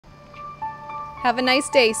Have a nice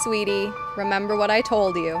day, sweetie. Remember what I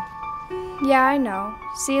told you. Yeah, I know.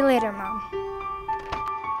 See you later, Mom.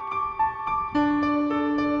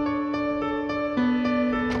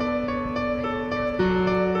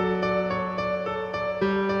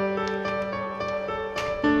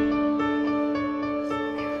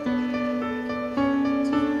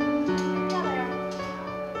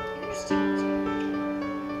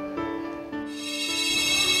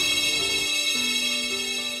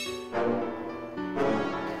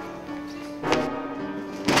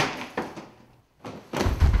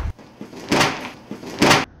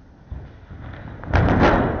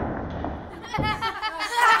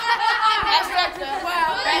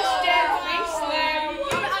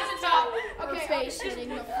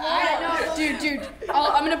 Dude,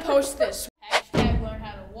 I'm gonna post this. Hashtag learn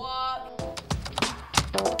how to walk.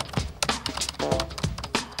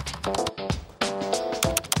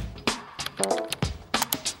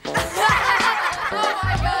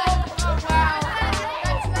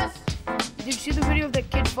 Did you see the video of that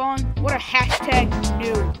kid falling? What a hashtag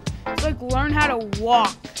noob. It's like learn how to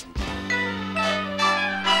walk.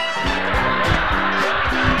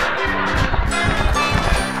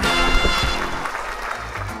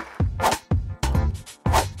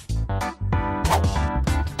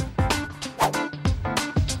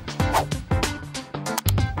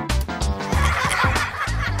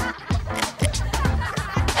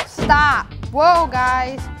 Stop! Whoa,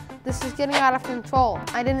 guys! This is getting out of control.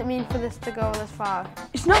 I didn't mean for this to go this far.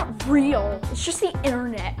 It's not real. It's just the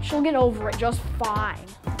internet. She'll get over it just fine.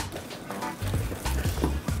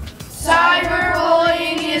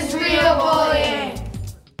 Cyberbullying is real bullying.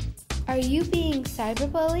 Are you being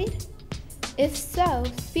cyberbullied? If so,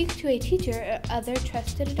 speak to a teacher or other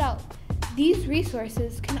trusted adult. These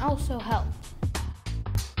resources can also help.